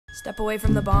Step away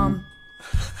from the bomb.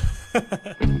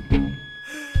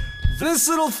 This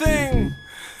little thing,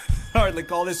 hardly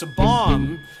call this a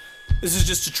bomb. This is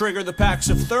just to trigger the packs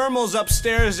of thermals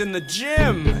upstairs in the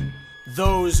gym.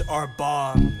 Those are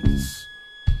bombs.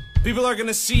 People are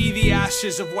gonna see the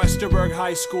ashes of Westerberg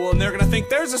High School and they're gonna think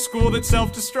there's a school that's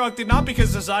self-destructed, not because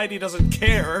society doesn't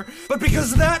care, but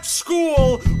because that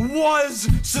school was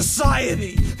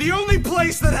society. The only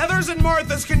place that Heathers and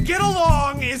Marthas can get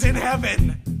along is in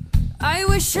heaven. I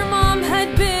wish your mom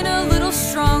had been a little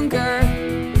stronger.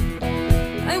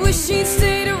 I wish she'd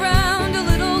stayed around a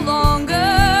little longer.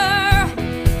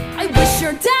 I wish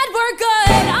your dad were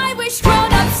good. I wish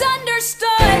grown-ups understood.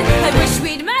 I wish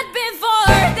we'd met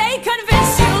before they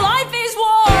convinced you life is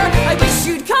war. I wish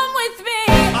you'd come with me.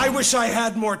 I wish I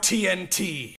had more TNT.